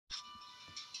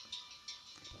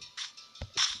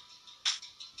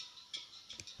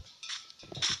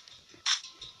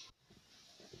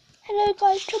Hello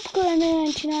guys,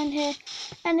 Tropical99 here,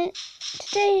 and in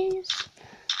today's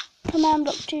command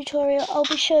block tutorial I'll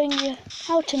be showing you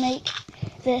how to make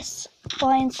this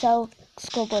buy and sell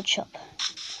scoreboard shop.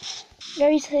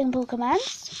 Very simple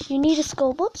commands. You need a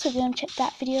scoreboard, so go and check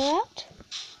that video out.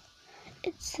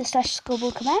 It's the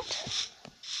 /scoreboard command.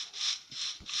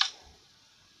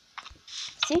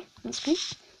 See, on the screen.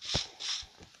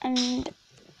 And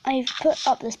I've put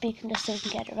up the beacon just so we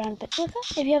can get it around a bit quicker.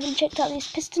 If you haven't checked out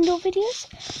these piston door videos,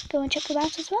 go and check them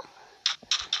out as well.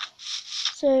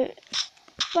 So,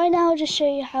 right now I'll just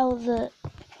show you how the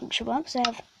function works. I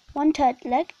have one turret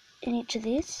leg in each of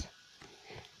these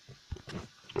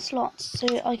slots,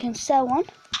 so I can sell one.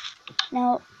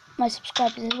 Now, my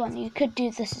subscribers is one. You could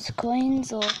do this as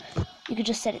coins, or you could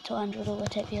just set it to 100 or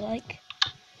whatever you like.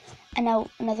 And now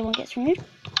another one gets removed.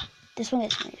 This one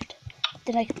gets removed.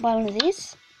 Then I can buy one of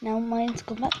these. Now mine's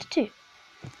gone back to 2.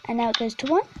 And now it goes to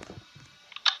 1.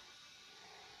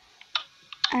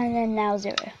 And then now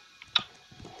 0.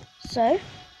 So,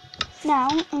 now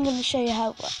I'm going to show you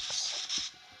how it works.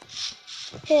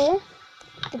 Here,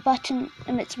 the button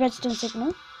emits a redstone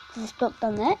signal. There's this block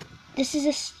down there. This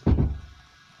is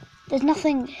there's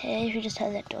nothing here. If you just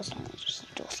heard that door slamming, it's just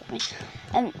a door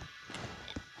slamming.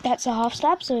 That's a half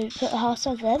slab, so we put a half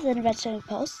slab there, then a redstone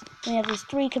pulse. Then we have these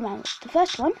 3 commands. The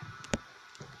first one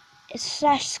is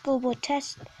 /scoreboard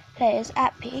test players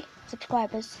at P,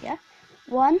 subscribers, yeah,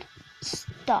 1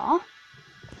 star.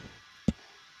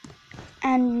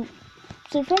 And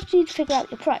so first you need to figure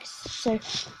out your price. So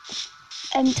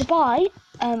to buy,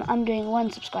 I'm doing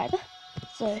 1 subscriber,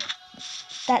 so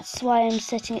that's why I'm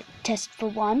setting it test for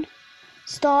 1.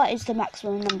 Star is the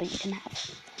maximum number you can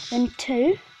have. Then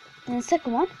 2, and the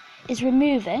second one is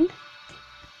removing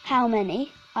how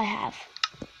many I have.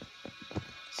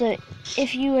 So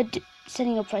if you were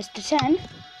setting your price to 10,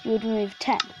 you would remove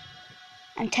 10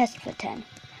 and test for 10.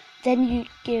 Then you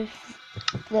give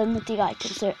them the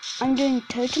item. So I'm doing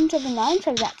totems of a 9,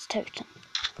 so that's totem.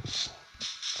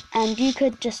 And you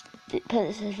could just put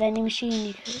this as a vending machine,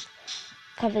 you could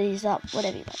cover these up,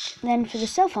 whatever you like. Then for the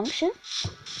sell function,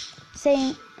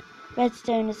 same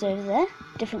redstone is over there,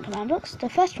 different command blocks. The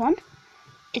first one,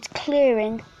 it's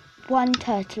clearing 1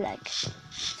 turtle leg.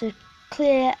 So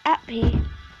clear at P,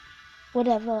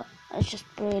 whatever. It's just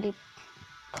really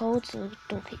cold, so the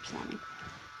door keeps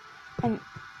slamming.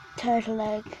 Turtle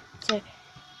leg. So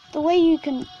the way you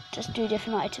can just do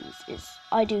different items is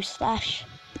I do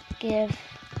 /give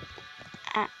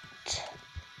at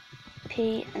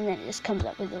P, and then it just comes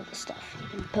up with all the stuff. You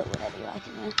can put whatever you like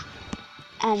in there.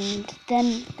 And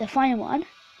then the final one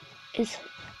is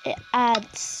it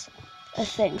adds a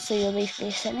thing, so you're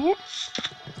basically selling it.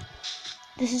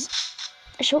 This is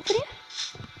a short video,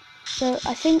 so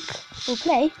I think we'll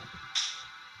play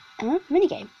a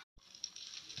minigame.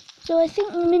 So I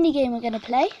think the minigame we're going to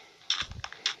play,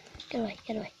 get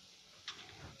away,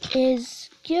 is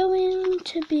going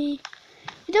to be,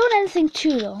 we don't want anything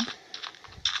too long.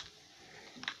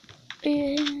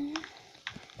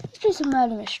 Let's do some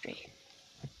murder mystery.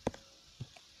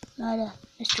 I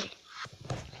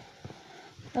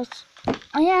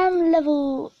am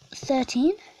level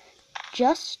 13,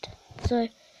 just, so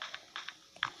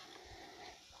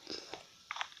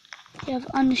you have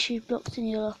undershoe blocks in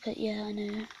your locker. Yeah, I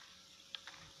know.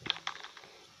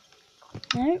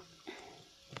 No,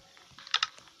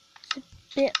 it's a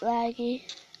bit laggy.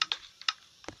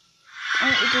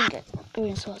 Oh, we didn't get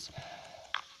green swords.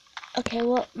 Okay,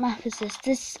 what map is this?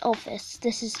 This is office.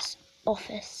 This is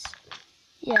office.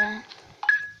 Yeah.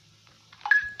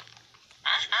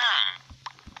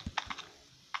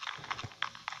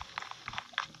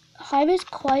 Highway's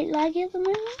quite laggy at the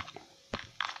moment.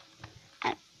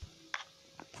 And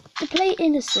to play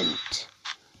innocent,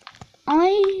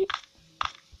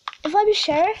 if I'm a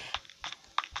sheriff,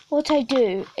 what I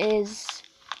do is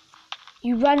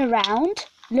you run around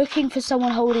looking for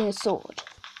someone holding a sword.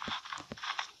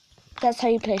 That's how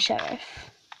you play sheriff.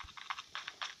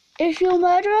 If you're a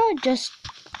murderer, just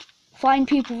find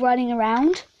people running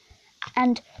around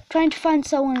and trying to find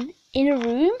someone in a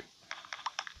room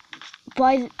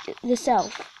by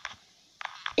yourself.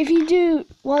 If you do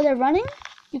while they're running,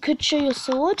 you could show your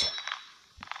sword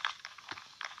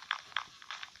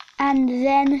and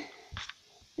then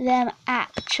them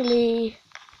actually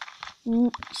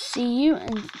see you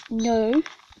and know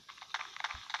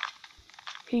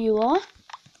who you are,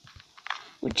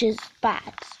 which is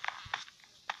bad.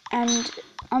 And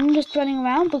I'm just running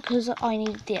around because I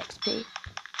need the XP.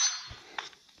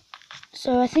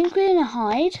 So I think we're gonna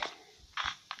hide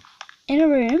in a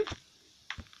room.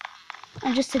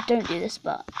 I just said don't do this,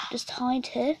 but just hide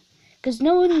here, because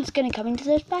no one's gonna come into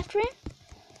this bathroom.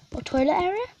 or toilet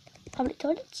area, public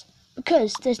toilets,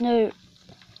 because there's no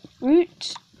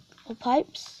route or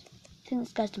pipes. I think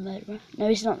this guy's the murderer. No,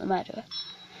 he's not the murderer.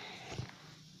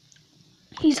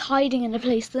 He's hiding in a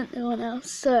place that no one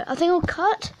else. So I think I'll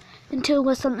cut until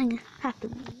where something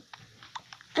happens.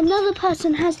 Another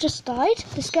person has just died.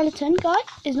 The skeleton guy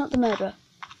is not the murderer.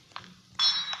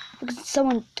 Because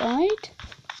someone died.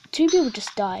 2 people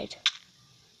just died.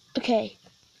 Okay.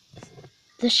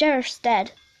 The sheriff's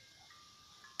dead.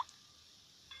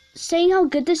 Saying how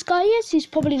good this guy is, he's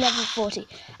probably level 40.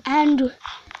 And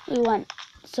we won.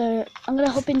 So I'm going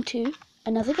to hop into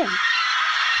another game.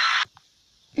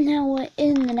 Now we're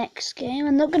in the next game.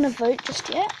 I'm not going to vote just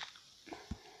yet.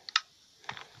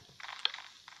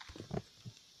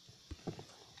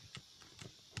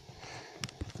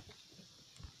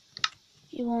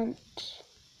 You want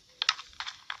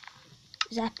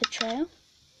Zapper Trail.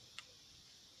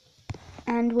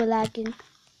 And we're lagging.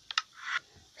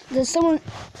 There's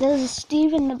a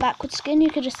Steve in the backward skin. You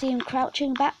could just see him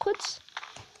crouching backwards.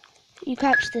 You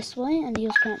crouch this way and he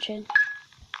was crouching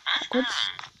backwards.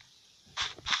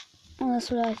 Well,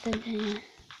 that's what I think anyway.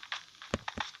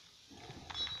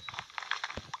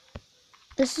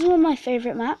 This is one of my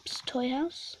favourite maps, Toy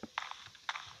House.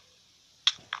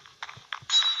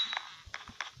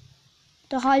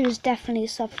 The Hive is definitely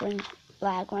suffering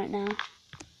lag right now.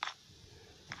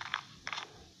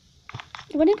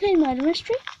 When I played Murder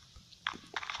Mystery,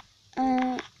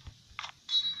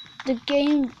 the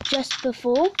game just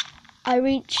before, I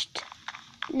reached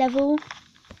level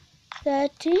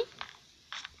 13.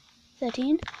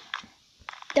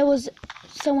 There was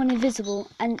someone invisible,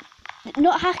 and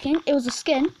not hacking, it was a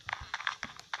skin,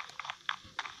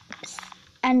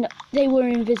 and they were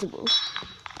invisible.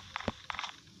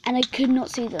 And I could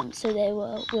not see them, so they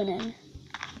were winning.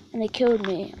 And they killed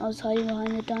me. I was hiding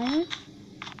behind the dino,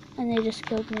 and they just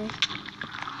killed me.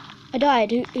 I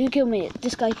died. Who killed me?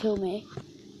 This guy killed me.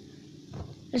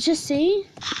 Let's just see.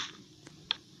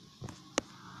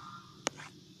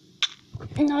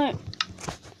 No.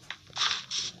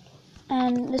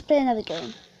 Let's play another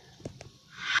game.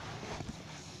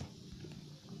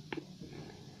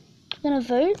 I'm gonna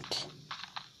vote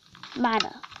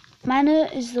Manor. Manor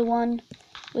is the one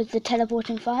with the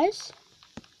teleporting fires.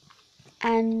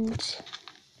 And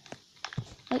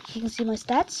like you can see my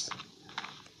stats.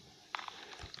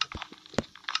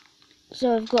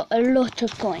 So I've got a lot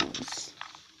of coins.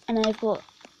 And I've got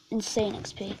insane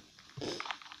XP.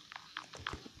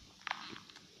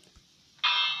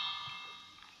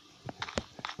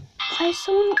 Why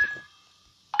someone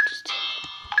just...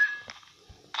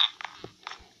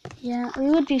 Yeah, we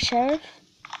would be sheriff.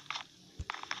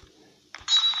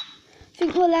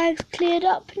 Think the lag's cleared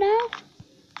up now?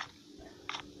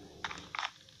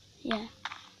 Yeah,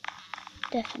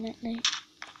 definitely.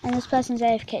 And this person's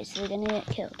AFK, so they're gonna get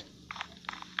killed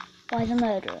by the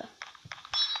murderer.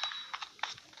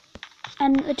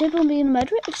 And the tip on being a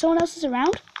murderer, if someone else is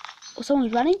around, or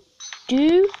someone's running,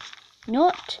 do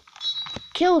not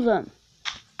kill them.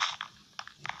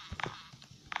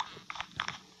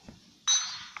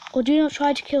 Or do not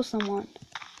try to kill someone.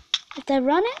 If they're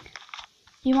running,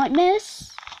 you might miss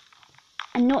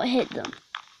and not hit them.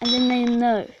 And then they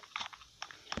know.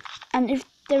 And if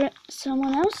there's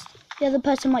someone else, the other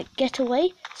person might get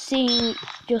away, seeing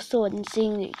your sword and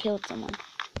seeing that you killed someone.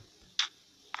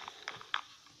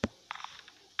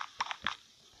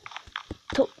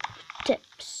 Top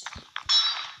tips.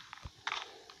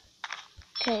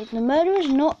 Okay, the murderer is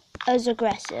not as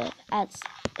aggressive as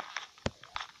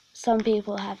some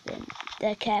people have been.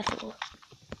 They're careful.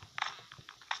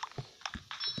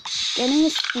 Getting a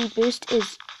speed boost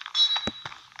is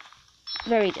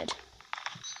very good.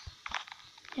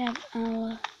 We have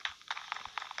our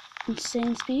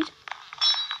insane speed.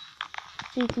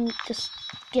 So you can just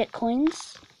get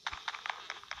coins.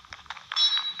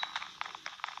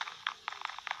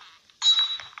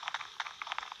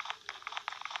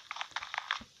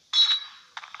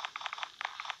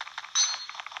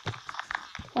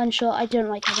 One shot, I don't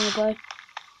like having a bow.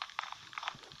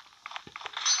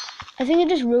 I think it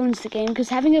just ruins the game, because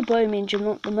having a bow means you're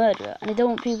not the murderer, and I don't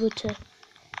want people to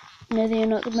know that you're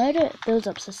not the murderer. It builds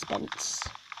up suspense.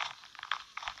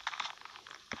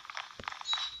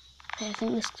 Okay, I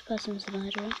think this person's the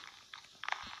murderer,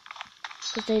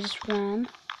 because they just ran.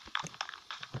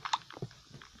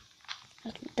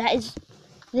 Okay,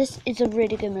 this is a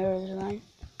really good mirror design.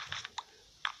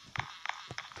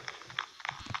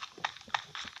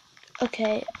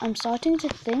 Okay, I'm starting to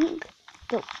think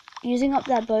that using up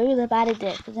that bow is a bad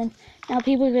idea, because then now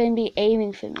people are going to be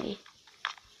aiming for me.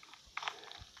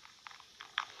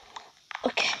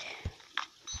 Okay.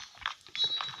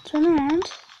 Turn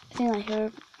around. think I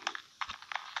hear.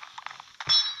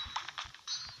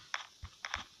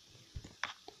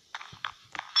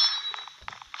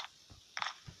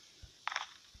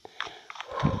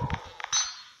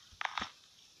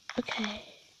 Okay.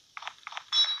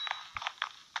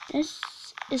 This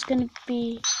is going to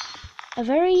be a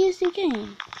very easy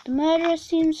game. The murderer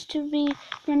seems to be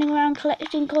running around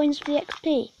collecting coins for the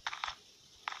XP.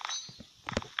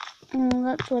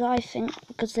 That's what I think,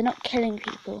 because they're not killing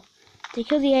people. They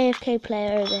kill the AFK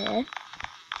player over here.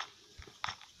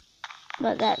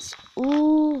 But that's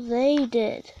all they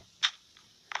did.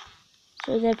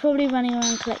 So they're probably running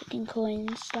around collecting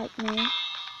coins like me.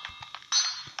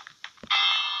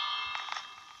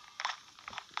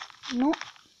 Not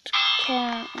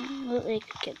caring that they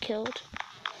could get killed.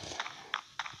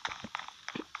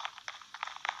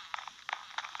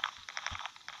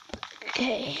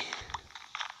 Okay.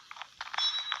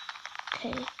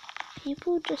 Okay.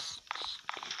 People just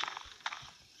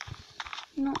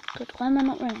not good. Why am I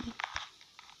not running?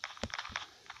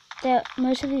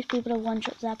 Most of these people are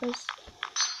one-shot zappers.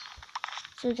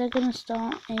 So they're gonna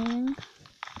start aiming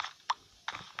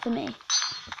for me.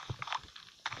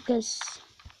 Because,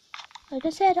 like I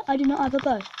said, I do not have a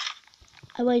bow.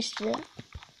 I wasted it.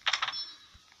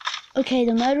 Okay,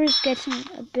 the murderer is getting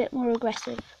a bit more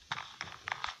aggressive.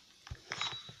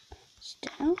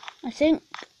 Still, I think,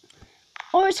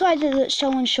 or it's either that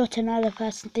someone shot another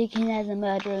person thinking they're the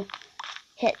murderer,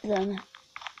 hit them,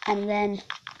 and then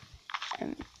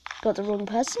got the wrong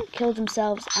person, killed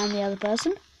themselves and the other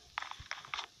person.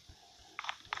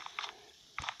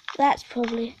 That's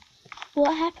probably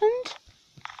what happened.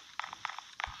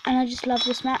 And I just love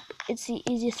this map. It's the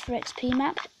easiest for XP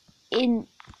map in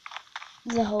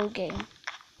the whole game.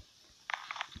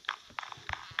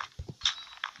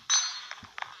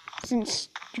 Since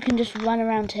you can just run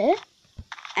around here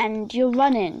and you're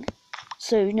running,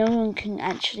 so no one can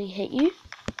actually hit you.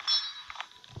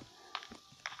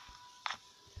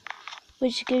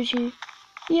 Which gives you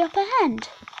the upper hand.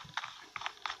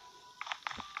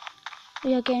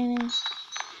 We are gaining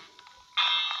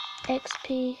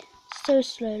XP so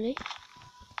slowly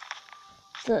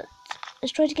that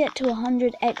let's try to get to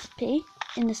 100 XP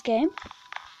in this game.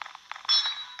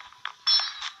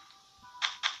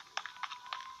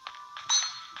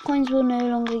 Coins will no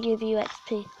longer give you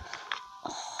XP.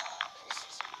 Oh, this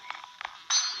is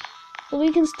annoying. But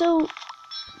we can still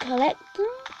collect them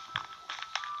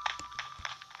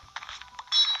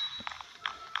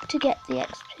to get the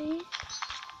XP.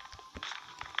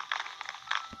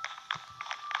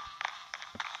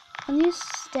 On these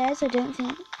stairs, I don't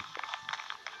think.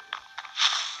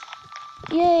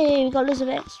 Yay, we got loads of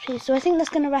XP. So I think that's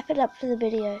going to wrap it up for the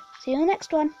video. See you in the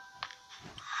next one.